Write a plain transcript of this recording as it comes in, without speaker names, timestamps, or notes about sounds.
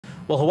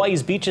Well,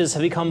 Hawaii's beaches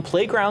have become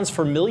playgrounds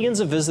for millions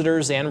of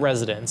visitors and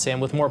residents,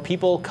 and with more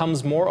people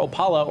comes more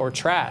opala or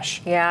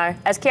trash. Yeah,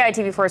 as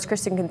KITV4's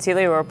Kristen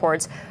Concilio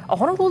reports, a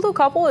Honolulu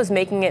couple is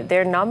making it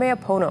their Mea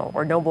Pono,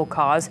 or noble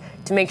cause,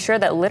 to make sure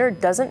that litter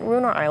doesn't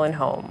ruin our island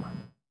home.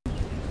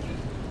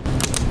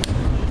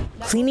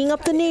 Cleaning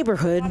up the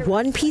neighborhood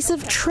one piece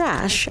of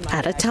trash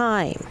at a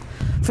time.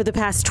 For the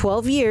past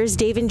 12 years,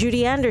 Dave and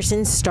Judy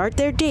Anderson start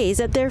their days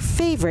at their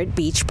favorite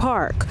beach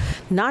park,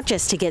 not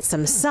just to get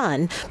some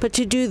sun, but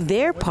to do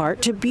their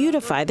part to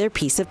beautify their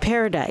piece of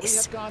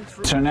paradise.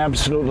 It's an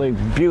absolutely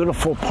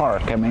beautiful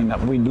park. I mean,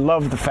 we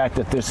love the fact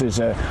that this is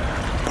a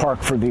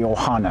park for the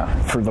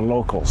ohana, for the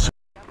locals.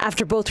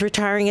 After both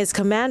retiring as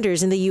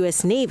commanders in the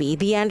U.S. Navy,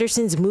 the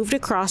Andersons moved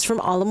across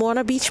from Ala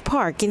Moana Beach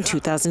Park in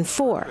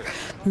 2004,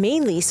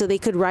 mainly so they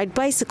could ride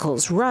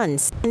bicycles, run,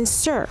 and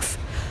surf.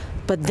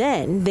 But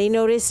then they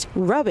noticed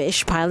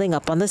rubbish piling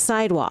up on the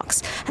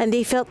sidewalks, and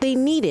they felt they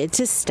needed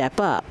to step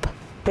up.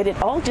 But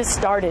it all just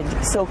started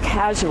so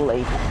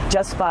casually,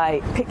 just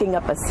by picking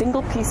up a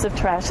single piece of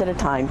trash at a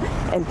time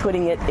and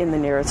putting it in the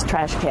nearest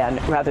trash can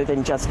rather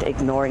than just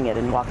ignoring it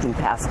and walking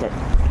past it.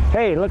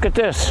 Hey, look at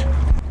this.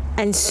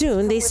 And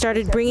soon they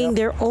started bringing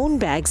their own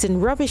bags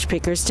and rubbish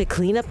pickers to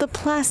clean up the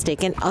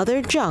plastic and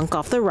other junk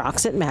off the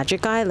rocks at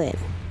Magic Island.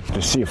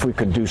 To see if we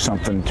could do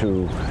something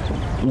to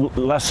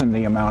lessen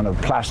the amount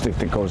of plastic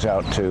that goes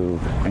out to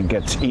and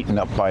gets eaten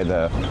up by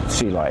the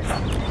sea life.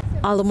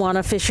 Ala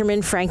Moana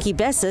fisherman Frankie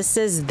Bessa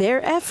says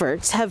their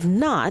efforts have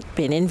not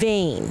been in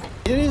vain.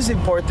 It is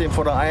important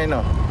for the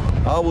Aina.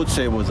 I would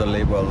say it was a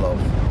labor of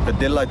love, but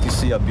they like to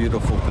see a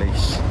beautiful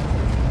place.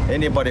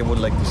 Anybody would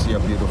like to see a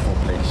beautiful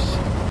place.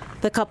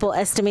 The couple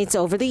estimates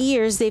over the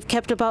years they've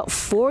kept about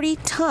 40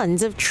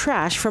 tons of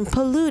trash from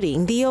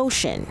polluting the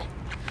ocean.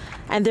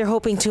 And they're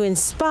hoping to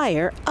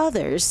inspire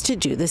others to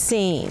do the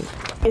same.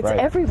 It's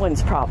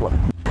everyone's problem.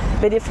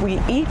 But if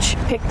we each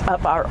picked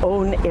up our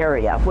own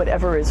area,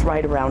 whatever is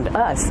right around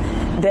us,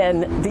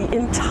 then the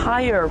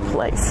entire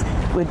place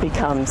would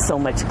become so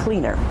much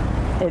cleaner.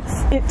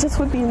 It just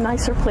would be a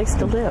nicer place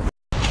to live.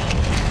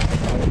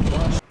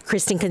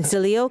 Kristen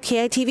Concilio,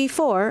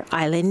 KITV4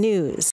 Island News.